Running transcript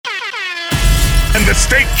and the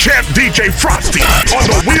state champ DJ Frosty on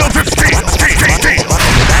the wheels of steel.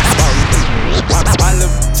 My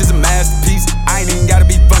little bitch is a masterpiece. I ain't even gotta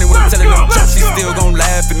be funny when I'm telling them jokes. She still gon'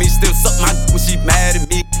 laugh at me, still suck my when she mad at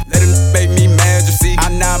me. Let her make me mad, you see.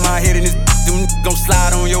 I nod my head in this them gon'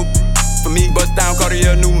 slide on your for me. Bust down,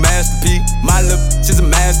 Cartier, new masterpiece. My little bitch is a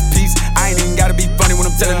masterpiece. I ain't even gotta be funny when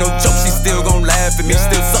I'm telling no jokes. She still gon' laugh at me,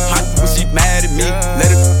 still suck my when she mad at me.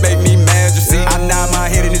 Let her make me mad, you see. I nod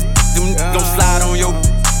my head in this them gon' slide on your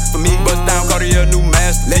for me. Bust down, Cartier, new masterpiece.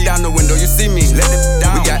 Let down the window, you see me. Let it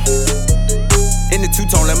down. We got in the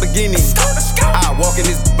two-tone Lamborghini. I walk in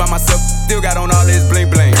this by myself, still got on all this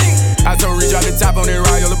bling bling. I told Reach drop the top on that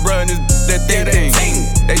Royal bruh and that thing.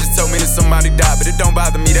 They just told me that somebody died, but it don't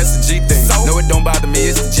bother me, that's the G thing. No, it don't bother me,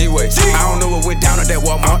 it's the G-way. I don't know what went down at that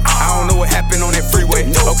Walmart. I don't know what happened on that freeway.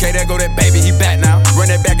 Okay, there go that baby, he back now.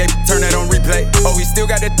 Run that back, turn that on replay. Oh, he still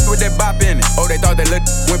got that with that bop in it. Oh, they thought that look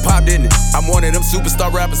went pop, didn't it? I'm one of them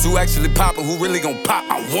superstar rappers who actually poppin', who really gon' pop.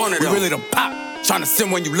 I'm one of them. We really done pop. Tryna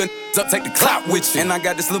send when you look up, take the clout with you. And I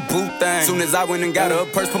got this little boo thing. Soon as I went and got her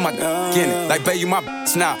purse, put my in it. Like, babe, you my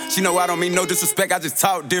bitch now. She know I don't mean no disrespect, I just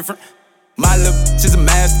talk different. My little bitch is a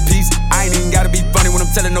masterpiece. I ain't even gotta be funny when I'm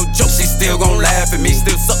telling no jokes. She still gon' laugh at me,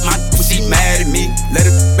 still suck my when she mad at me. Let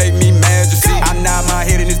her make me mad, you see. I nod my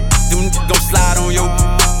head in this them gon' slide on your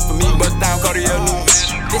for me. Bust down, Cartier, new.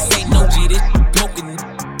 This ain't no G, this smoking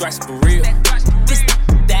thrash for real. This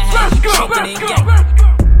that had you choking in gang.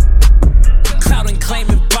 Cloud and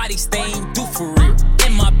claiming bodies they ain't do for real.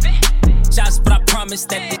 In my shots, but I promise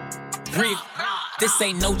that this real. This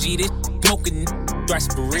ain't no G, this smoking thrash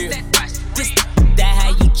for real. This that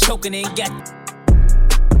how you choking and got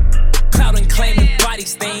cloud and claiming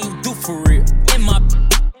bodies they ain't do for real. In my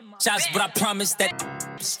shots, but I promise that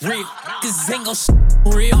it's real. This ain't gon'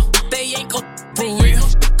 real. They ain't gon' for real.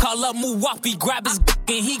 Call up Muwapi, grab his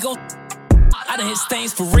and he gon' I done hit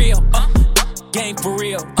stains for real. Game for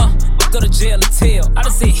real. Go to jail and tell. I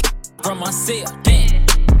done see from my cell. Damn.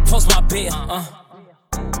 Post my bill.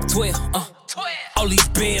 12. All these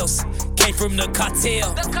bills came from the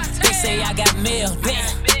cartel. They say I got mail. Damn.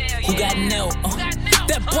 Who got nailed?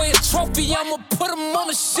 That boy a trophy. I'ma put him on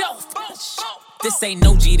the shelf. This ain't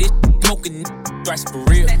no G. This smoking thrash for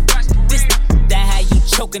real. This that how you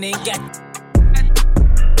choking and got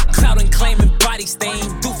cloud and claiming bodies they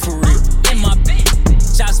ain't do for real. In my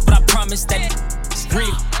shots, but I promise that it's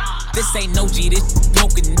real. This ain't no G, this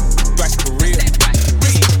smoking thrash for real.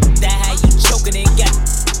 This that how you choking and got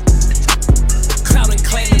cloud and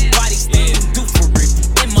claiming bodies they ain't do for real.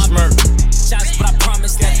 In my shots, but I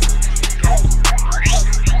promise that.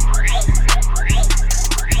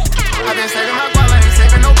 I been saving my guap, I ain't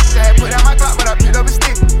saving no bitch. I had put out my Glock, but I picked up a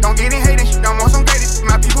stick. Don't get in hating, shit, don't want some greatest.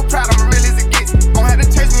 My people proud, I'm real as it gets. Gon' have to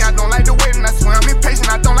taste me, I don't like the wait, and I swear I'm impatient,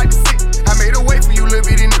 I don't like to sit. I made a way for you, little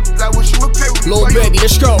bitty niggas. I wish you would play with me. Lil' baby,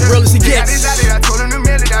 let's go, real as it gets. I told him to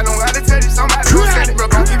mail it, I don't gotta tell it. Somebody gon' tell it, bro.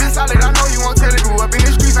 Don't keep it solid, I know you won't tell it. Grew up in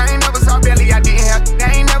the streets, I ain't never saw belly. I didn't have,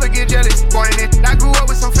 I ain't never get jealous. Born in it, I grew up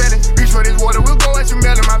with some feelings. Reach for this water, we'll go at your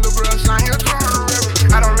melon. My little girl shine here, throwing her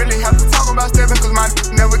river. I don't really have to talk about stepping, cause my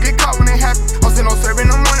never get caught when it happen. I'm still no serving,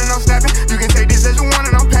 no morning, no snapping. You can take this as you want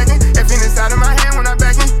and I'm packing. Effing inside of my hand when I'm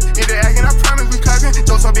backing. If they acting, I promise we clapping.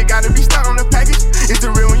 Throw something, gotta be stuck on the package. It's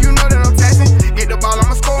the real when you know that I'm taxing. Get the ball,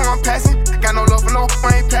 I'ma score, I'm passing. Got no love for no,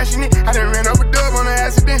 I ain't passionate. I done ran up a dub on an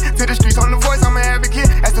accident. To the streets on the voice, I'm an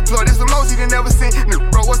advocate. As the plug, this the most you done never seen.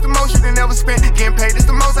 Bro, what's the most you done never spent? Getting paid, this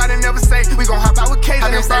the most I done never say. We gon' hop out with K's.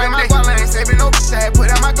 I been saving my guap, I ain't saving no bitch. I had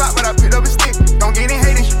put out my Glock, but I picked up a stick. Don't get in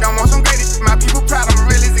hating, shit, don't want some greatest. My people proud, I'm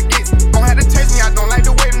real as it gets. Gon' have to taste me, I don't like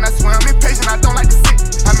the wait, and I swear I'm impatient, I don't like to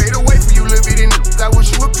sit. I made a way for you, little bitty niggas. I wish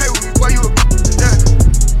you would play with me, boy, you a yeah.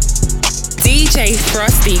 DJ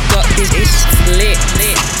Frosty got this lit.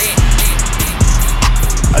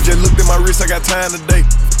 I just looked at my wrist, I got time today.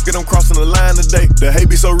 Get them crossing the line today. The hate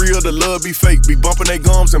be so real, the love be fake. Be bumping they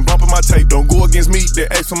gums and bumping my tape. Don't go against me, they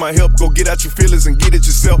ask for my help. Go get out your feelings and get it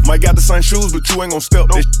yourself. Might got the same shoes, but you ain't gon' step.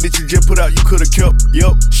 That that you just put out, you could've kept.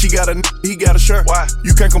 Yup, she got a he got a shirt. Why?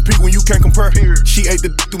 You can't compete when you can't compare. She ate the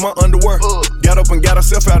through my underwear. Got up and got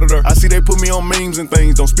herself out of there. I see they put me on memes and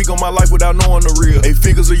things. Don't speak on my life without knowing the real. 8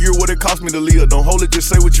 figures a year, what it cost me to live. Don't hold it, just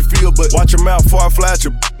say what you feel. But watch your mouth before I fly at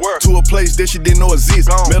your to a place that she didn't know exists.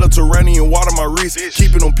 Mediterranean water my wrist.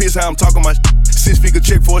 Keeping on piss how I'm talking my 6-figure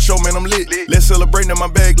check for a show, man, I'm lit. Let's celebrate now, my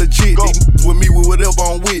bag legit. With me, with whatever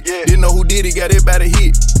I'm with. Didn't know who did it, got everybody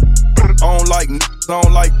hit. I don't like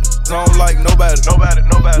nobody.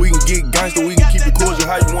 We can get gangster, we can keep it cordial.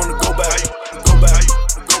 How you wanna go back?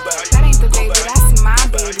 That ain't the baby, that's my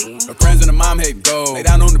baby. Her friends and her mom hate go. Lay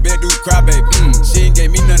down on the bed, do the cry, baby. She ain't gave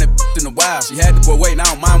me none of that in a while. She had the boy wait, now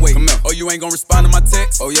I don't mind waiting. Oh, you ain't gon' respond to my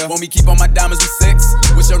text? Oh, yeah. Want me keep on my diamonds with sex?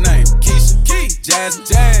 What's your name? Keisha, Key, Jasmine,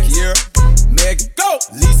 Kiera, Megan, go,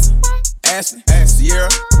 Lisa, Ashley,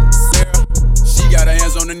 Sierra, Sarah. She got her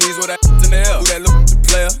hands on her knees with that in the air. Who that look the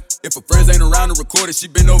player? If her friends ain't around to record it, she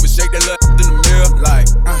been over, shake that little in the mirror.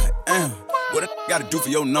 Like, I am. What I gotta do for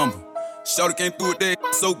your number? Shorty came through with that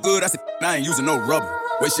so good, I said, I ain't using no rubber.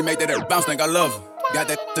 Way she make that bounce, think I love her. Got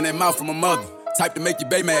that in that mouth from her mother. Type to make you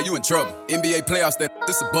bay mad, you in trouble. NBA playoffs,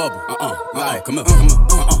 this a bubble. Like, come on.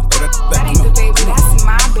 That ain't the baby, that's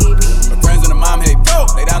my baby. Her friends and her mom, hey, go.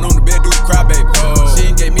 Lay down on the bed, do the cry, baby. She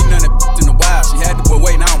ain't gave me none of that in a while. She had to put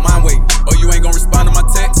weight, I don't mind waiting. Oh, you ain't gon' respond to my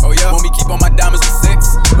text? Oh, yeah. Want me keep on my diamonds with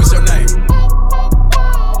sex? What's your name?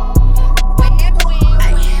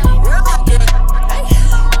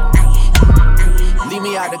 Leave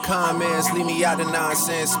me out the comments, leave me out the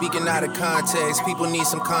nonsense. Speaking out of context, people need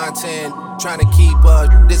some content. Trying to keep up,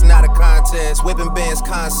 this not a contest. Whipping bands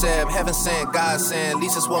concept, heaven sent, God sent. At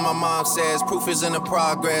least it's what my mom says. Proof is in the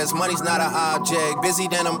progress, money's not an object. Busy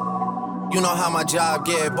than I'm. You know how my job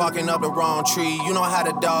get, barking up the wrong tree. You know how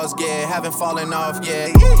the dogs get, haven't fallen off yet.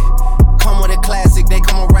 Come with a classic, they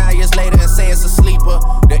come around years later and say it's a sleeper.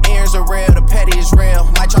 The earrings are real, the petty is real.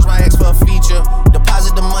 Might charge my ex for a feature.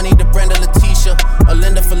 Deposit the money to Brenda Letitia, or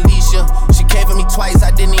Linda Felicia. She came for me twice, I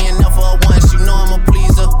didn't need enough for her once. You know I'm a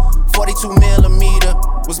pleaser. 42 millimeter,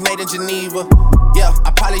 was made in Geneva. Yeah,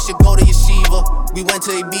 I probably should go to Yeshiva. We went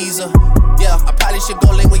to Ibiza. Yeah, I probably should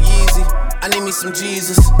go link with Yeezy. I need me some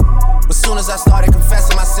Jesus. But soon as I started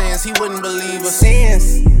confessing my sins, he wouldn't believe us.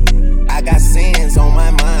 Sins, I got sins on my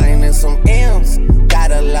mind and some M's.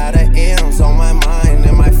 Got a lot of M's on my mind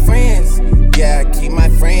and my friends. Yeah, I keep my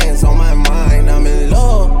friends on my mind. I'm in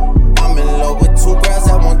love with two girls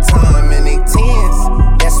at one time and they tens.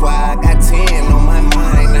 That's why I got 10 on my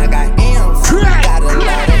mind. I got M's. Got a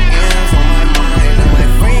lot of M's on my mind and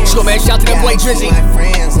my friends. Let's go, man. Shout out to that boy Drizzy. My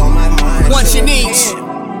friends on my mind. One she needs.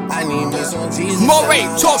 I need me some Jesus. Moray,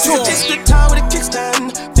 talk to him. Just the time with a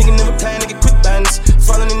kickstand. Thinking of a plan to get quick bands.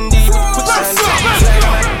 Falling in deep with a quicksand. Flag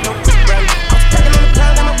on my no quick brand. I was packing on the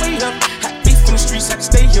pound, got my weight up. Had beef in the streets, I can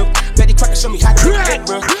stay up. Betty Crocker show me how to make it,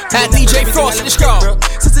 bro. Had DJ Frosty, let's go.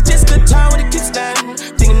 Since it's just the time with a kickstand.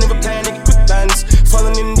 Thinking of a plan to get quick bands.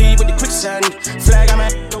 Falling in deep with the quicksand. Flag on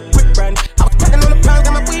my no quick brand. I was packing on the pound,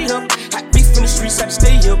 got my weight up. Had beef in the streets, I can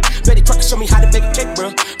stay up. Betty Crocker show me how to make a cake,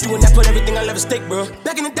 bro. Doing that, put everything I love at stake, bro.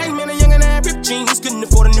 Back in the day, man, a young and I had ripped jeans. Couldn't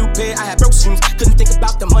afford a new pair, I had broke streams. Couldn't think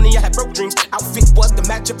about the money, I had broke dreams. Outfit was the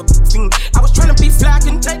match of a fiend. I was trying to be fly,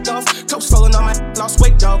 couldn't take off. Clothes falling on my lost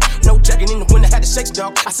weight, dog. No jacket in the winter, had to shake,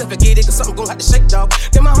 dog. I said forget it, cause something gon' have to shake, dog.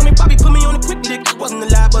 Then my homie Bobby put me on a quick lick. Wasn't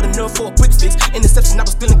alive, but enough for a quick fix. Interception, I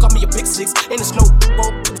was feeling, caught me a pick six. In the snow,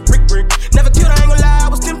 brick. Never killed, I ain't gonna lie, I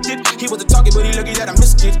was tempted. He was a target, but he lucky that I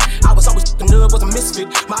missed it. I was always the nerd, was a misfit.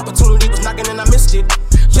 My opportunity was knocking and I missed it.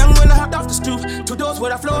 Young when I hopped off the stoop. 2 doors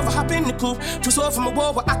where I flow if I hop in the coupe. Too sore from a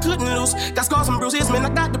war where I couldn't lose. Got scars and bruises, man, I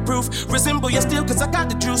got the proof. Resemble you still, cause I got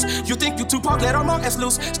the juice. You think you Tupac, let all my ass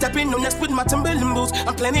loose. Step in on next with my Timberland boots.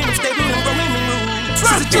 I'm planning on stable and rolling the loose.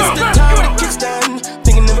 Since it's just the time with a kickstand.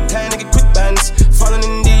 Thinking of a plan to get quick bands. Falling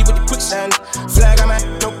in deep with the quicksand. Flag on my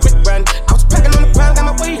no quick brand. I was packing on the pound, got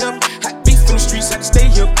my weight up. Had beef in the streets, had to stay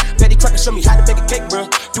up. Betty Crocker show me how to bake a cake, bro.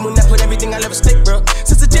 Doing that, put everything I love at stake, bro.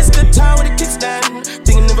 Since it's just the time with a kickstand.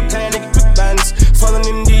 Thinking of a plan to get quick bands. Falling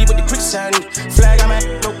in deep with the quicksand. Flag on my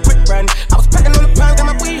no quick brand. I was packing on the pound, got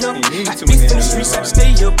my weight up. Had beef in the streets, had to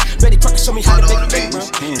stay up. Betty Crocker show me how to bake a cake, bro.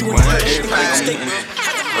 Doing that, put everything I love at stake, bro.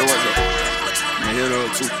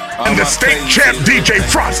 And the state champ DJ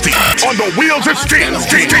Frosty on the wheels of steel.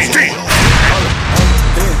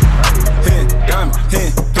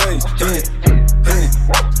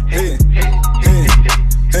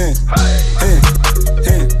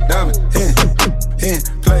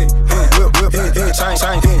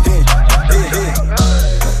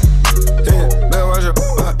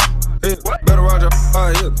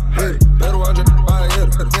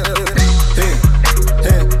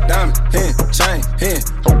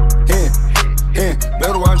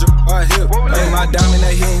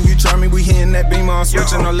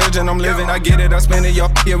 Switching on legend, I'm living. I get it, I spend it,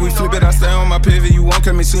 y'all. Yeah, we flip it. I stay on my pivot. You won't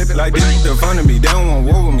cut me slip it like this. In front of me, they don't want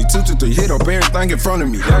war with me. 2, 2, 3, hit up everything in front of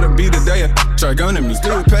me. That'll be the day I try gunning me.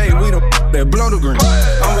 Still paid, we don't that blow the green.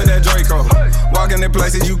 I'm with that Draco. Walking in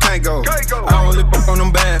places you can't go. I only on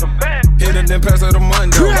them bad. Hit it, then pass her the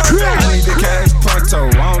Mundo. I need the cash pronto.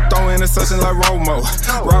 I don't throw interception like Romo.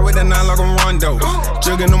 Ride with that 9 like a Rondo.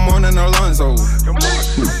 Jug in the morning, Alonzo.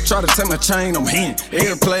 Try to take my chain, I'm in.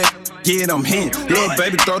 Every play. Yeah, I'm in. Little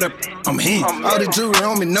baby, throw that, I'm in. All the jewelry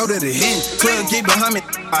on me, know that it hit. Club get behind me,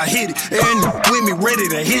 I hit it. And with me, ready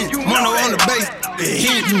to hit. Mono on the base, the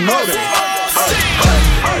heat, you know that.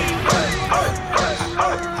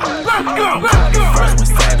 First one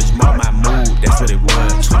savage, more my mood, that's what it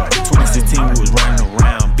was. 2016 we was running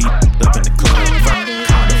around, beat up in the club.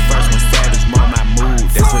 The first one savage, more my mood,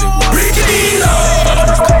 that's what it was.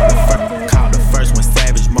 Called the first one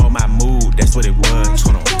savage, more my mood, that's what it was.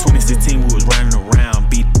 2016 we was running around,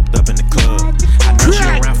 beat up in the club. I know she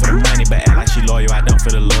around for the money, but act like she loyal, I don't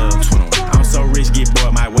for the love. I'm so rich, get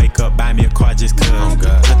bored, might wake up, buy me a car just cuz.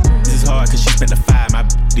 This is hard cause she spent the 5, my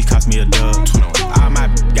these cost me a dub. All my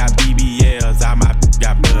got BBLs, all my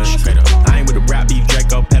got blood. I ain't with the rap beef,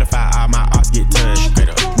 Draco, pedophile, all my arts get touched.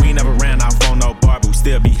 We ain't never ran off on no bar, but we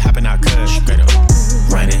still be hopping out cuz.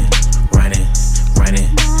 Running.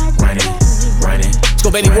 Let's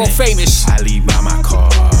go, baby, world famous. I leave by my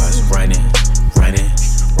cars, running.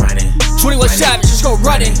 21 Savage, let's go,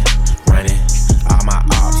 running. All my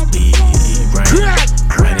ops be running.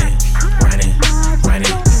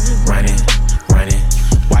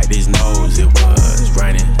 Wipe his nose, it was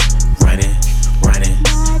running.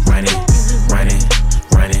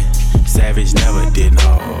 Savage never did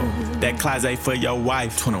no. That closet for your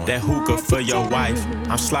wife, that hookah for your wife.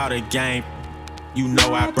 I'm slaughter gang. You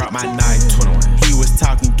know I brought my knife. He was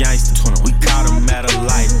talking gangster. We caught him at a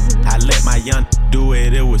light. I let my young do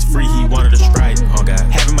it. It was free. He wanted a strike. Oh God.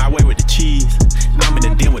 Having my way with the cheese. I'm in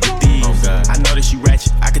the den with the thieves. Oh God. I know that she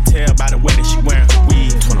ratchet. I could tell by the way that she wearing her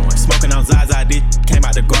weed. Smoking on Zaza. This came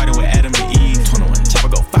out the garden with Adam and Eve.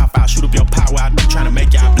 Chopper go 5-5. Shoot up your pot while I'm trying to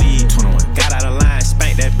make y'all bleed. Got out of line.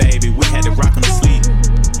 Spanked that baby. We had to rock on the sleeve.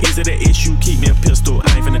 Is it an issue? Keep me a pistol.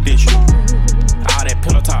 I ain't finna ditch you. All that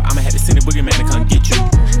pillow talk, I'ma have to send the boogeyman to come get you.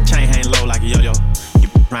 Chain hang low like a yo-yo. You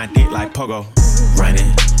ride dick like pogo.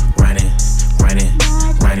 Running.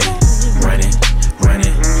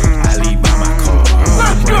 I leave by my car.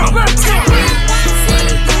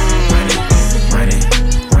 Running.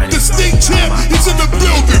 The state champ is in the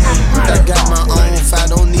building. I got my own fight,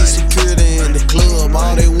 don't need security in the club.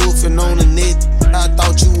 All they wolfing on the net. I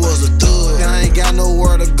thought you was a thug. I ain't got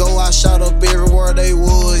nowhere to go. I shot up everywhere they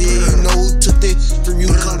was. Yeah, you know who took it from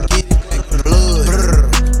you. Come get it back in blood.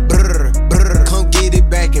 Come get it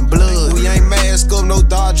back in blood. We ain't mask up, no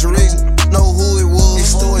Dodger X. Know who it was.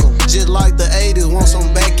 This story just like the 80s. Want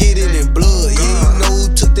some back, get it in blood. Yeah, you know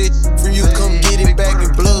who took that from you. Come get it back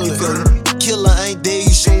in blood. Killer ain't dead,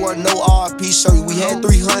 you should wear no RP shirt. We had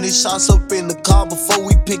 300 shots up in the car before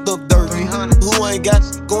we picked up dirt. Who ain't got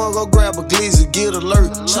go grab a glizzy, get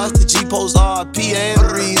alert. Shots to G-Post RP and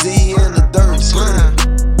Reezy, he in the dirt.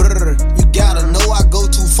 You gotta know I go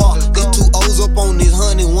too far. Got 2 O's up on this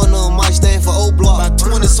 100, one of them might stand for O-Block. About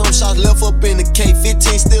 20 some shots left up in the K,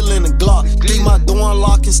 15 still in the Glock. Keep my door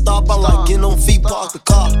unlocked and stop, I like getting on feet, park the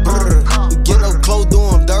car. We get up close,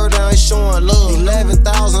 doing dirty, I ain't showing love.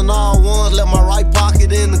 11,000 all ones, left my right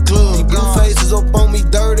pocket in the club. These blue faces up on me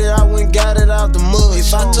dirty, I went got it out the mud.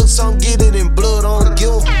 If I took some, get it in blood, I don't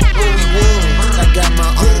give a where we was. I got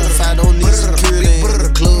my own fight, don't need security in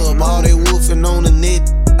the club. All they wolfing on the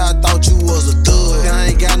net. I thought you was a thug. I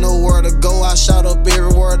ain't got nowhere to go. I shot up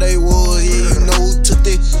everywhere they was. Yeah, you know who took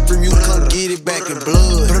it from you. Come get it back in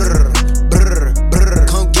blood.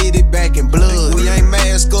 Come get it back in blood. We ain't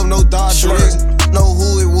mask up, no Dodger X. Know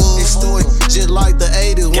who it was. This story just like the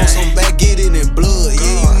 80s. Want some back, get it in blood.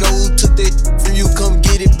 Yeah, you know who took that from you. Come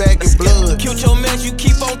get it back in blood. Killed your man, you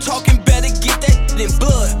keep on talking, better get that in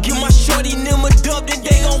blood. Give my shorty them a dub, then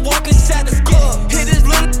they gon' walk inside the club. Hit his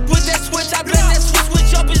little with that switch, I bet that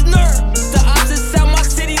switch up his nerve. The odds inside my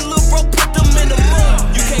city, little bro, put them in the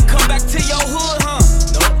mud. You can't come back to your hood, huh?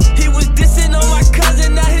 No. He was dissing on my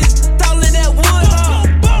cousin, now his all in that wood, huh?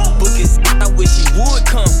 Book his, I wish he would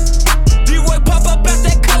come. D-Roy pop up out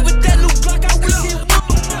that car with that new Glock, I wish he would.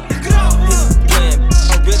 His plan,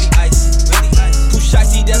 I'm really icy. Pooh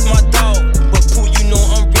Shicey, that's my dog. But Pooh, you know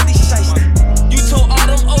I'm really shicey. You told all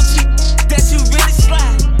them OG that you really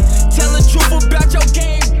slide. Tell the truth about your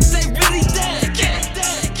game, they really dead.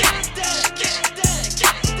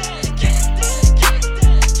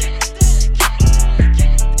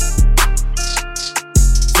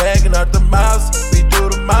 Bagging up the mouse, we do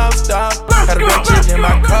the mouse stop. Had a red chick in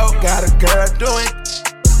my coat, got a girl doing.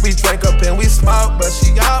 We drink up and we smoke, but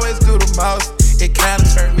she always do the most. It kinda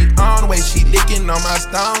turned me on the way she licking on my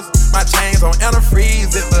stones. My chains on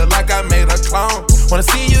antifreeze, it look like I made a clone. Wanna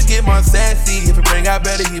see you get more sassy if it bring out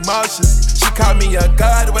better emotions. She called me a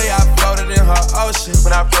god the way I floated in her ocean.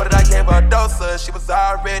 When I floated, I gave her a dose of, she was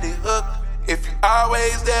already hooked. If you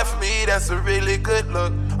always there for me, that's a really good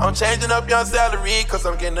look. I'm changing up your salary, cause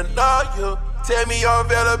I'm getting to know you. Tell me your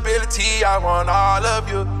availability, I want all of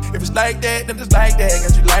you. If it's like that, then it's like that.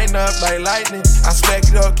 Got you lighting up like lightning. I smack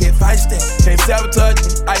it up, can't fight that. Can't sabotage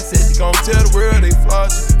me. I said you gon' tell the world they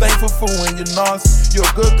flaws you. Thankful for when you're nauseous. You're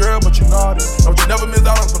a good girl, but you're naughty. Don't you never miss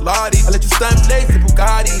out on Pilates. I let you stunt place the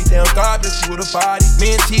Bugatti. Damn God, bitch, you with a body.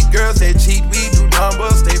 Men cheat, girls they cheat. We do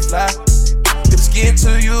numbers, they fly. If it's getting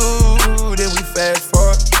to you, then we fast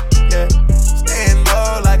forward. Yeah, staying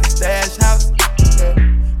low like a stash house. Yeah.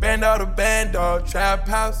 Band all the band, dog, trap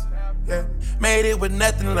house. Yeah, made it with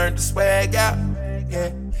nothing, learned to swag out. Yeah,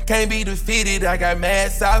 can't be defeated, I got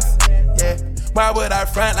mad sauce. Yeah, why would I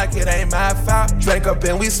front like it ain't my fault? Drink up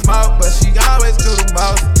and we smoke, but she always do the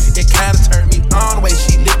most. It kinda turned me on the way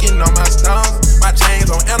she licking on my stones. My chains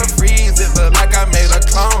on antifreeze, it look like I made a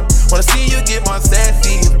clone. Wanna see you get more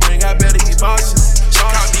sassy, if you bring out better emotions. Call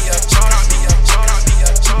me up, call me up, call me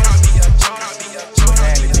up, call me up, call me up,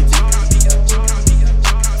 call me up.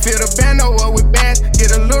 Fill the bando up with bass, get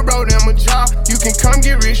a little bro them a job. You can come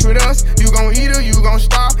get rich with us, you gon' eat or you gon'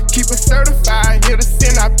 starve. Keep it certified, here to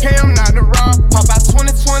sin, I pay them not to rob. Pop out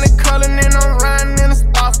 2020 color, and I'm riding in the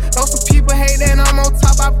stars. Though some people hate that I'm on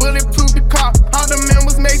top, I bulletproof the car. All the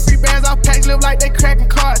members make free bands, all packs live like they cracking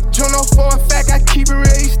cards. Juno for a fact, I keep it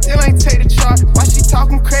real, you still ain't take the chart. Why she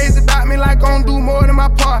talking crazy about me like gon' do more than my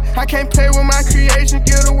part? I can't play with my creation,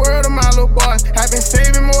 give the world to my little boys. I've been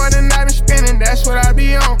saving more than I've been spending, that's what I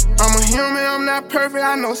be on. I'm a human, I'm not perfect,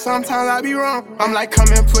 I know sometimes I be wrong. I'm like, come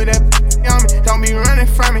and put that on me, don't be running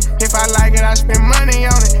from me. If I like it, I spend money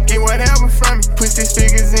on it, get whatever from me. Put 6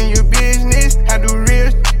 figures in your business, I do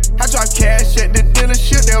real I drop cash at the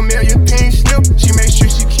dealership, they'll mail you pink slip. She make sure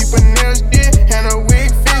she keep her nails did and her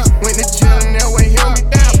wig fixed. Went to jail and that way held me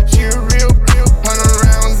down. She a real 100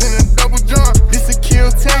 rounds in a double drum. This a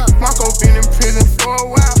kill tech. Marco been in prison for a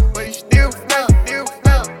while, but he still flat.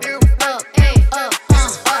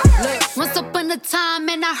 Once upon a time,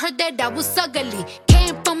 and I heard that I was ugly.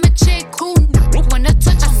 Came from a chick who wanna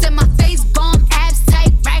touch. I said my face bomb, abs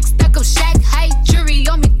tight, racks stuck up, shack height, jury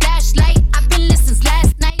on me, flashlight. I've been listening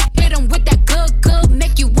last night. Hit 'em with that good,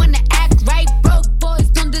 make you wanna act right. Broke boys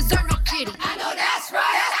don't deserve no kitty. I know that's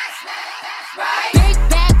right. That's right. Big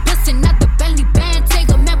bag bustin' out the belly band. Take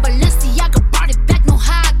a man, Balenciaga brought it back. Know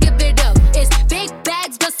how I give it up. It's big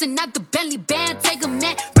bags bustin' out the belly band. Take a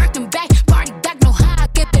man, work them back, party back. Know how I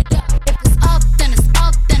give it up. If it's up, then it's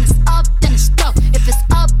up, then it's up, then it's stuff. If it's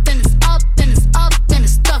up, then it's up, then it's up, then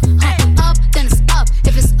it's stuff. Up, then it's up.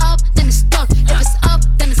 If it's up, then it's stuff. If it's up,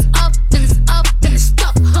 then it's up, then it's up, then it's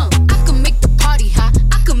stuff. I can make the party hot.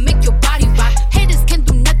 I can make your body rock. Haters can't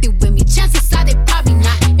do nothing with me. Chances are they probably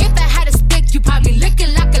not. If I had a stick, you probably lick it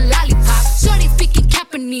like a lollipop. Shorty speaking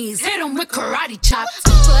Japanese, hit 'em with karate chops.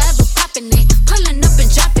 I'm forever popping it, pulling up and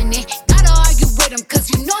dropping it. Gotta argue with him, cause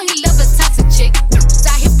you know he love a toxic chick.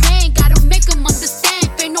 Out here playing, gotta make him understand.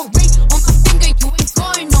 Ain't no ring on my finger, you ain't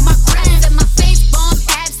scoring on my gram. At my face bomb,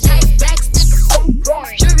 abs tight, racks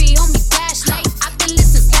jury on me, flashlight. I've been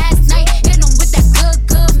listening last night. Hit 'em with that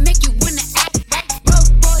good, make you wanna act right. Broke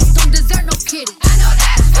boys don't deserve no kitty. I know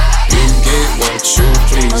that's right. You get what you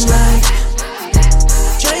please.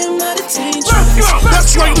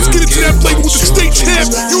 That's right, let's get into that flavor with the state champ.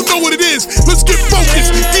 You know what it is. Let's get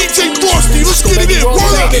focused. DJ Frosty, let's get it in.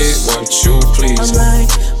 Word up. Get what you please.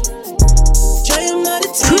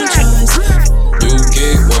 You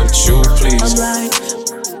get what you please.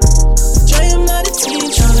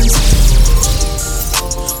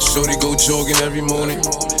 Shorty go jogging every morning,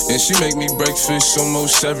 and she make me breakfast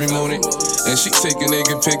almost every morning. And she take a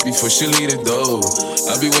nigga pic before she leave the door.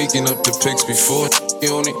 I be waking up the pics before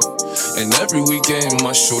on it. And every weekend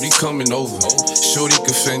my shorty coming over. Shorty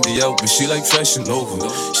can Fendi out, but she like Fashion Nova.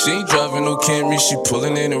 She ain't driving no Camry, she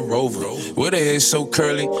pulling in a Rover. With her hair so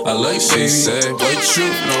curly, I like she said, what you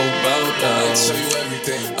know about that? I tell you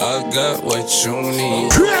everything. I got what you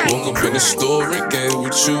need. Woke up in the store and get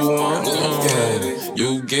what you want. Yeah.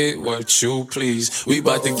 You get what you please. We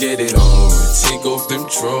bout to get it on. Take off them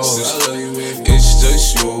drawers. It's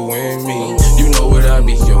just you and me. You know what I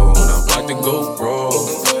be on. I'm about to go raw.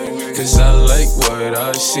 Cause I like what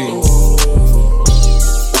I see.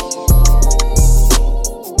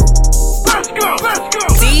 Let's go.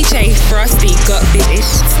 DJ Frosty got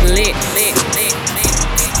this lit.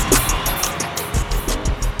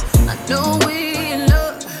 I know we in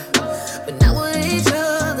love, but now we're each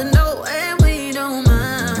other, no, and we don't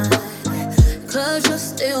mind. Cause you're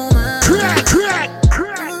still mine.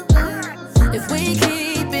 If we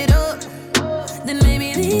keep it up, then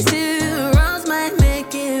maybe these 2 wrongs might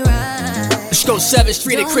make it right. Let's go 7th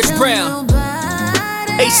Street at Chris Brown.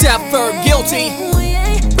 ASAP Ferg, guilty. We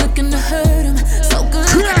ain't looking to hurt him. So good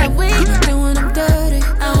that we doing him dirty.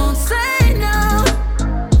 I won't say no.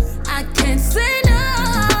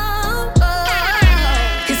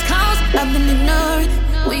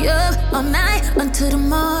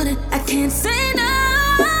 want it, I can't say no.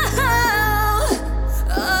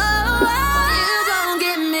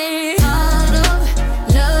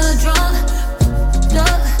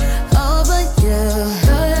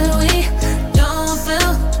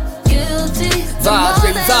 Vibes,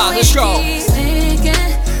 baby, vibes, let's go.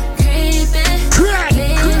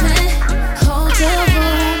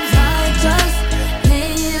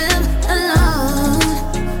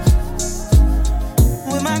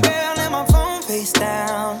 With my girl and my phone face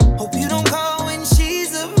down. Hope you don't call when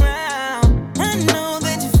she's around. I know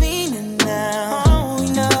that you're feeling now. All we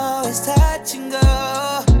know is touch and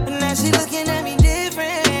go. And now she looking at me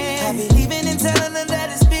different. I be leaving and telling her that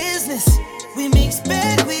it's business. We mix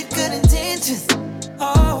bad with good intentions.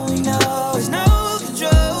 All we know is no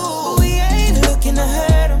control. We ain't looking to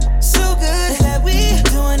hurt 'em. So good that we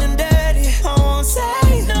doing them dirty. I won't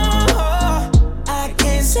say no. I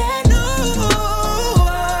can't say no.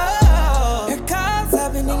 Her calls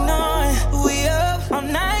I've been ignoring. We up all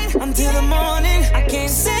night until the morning.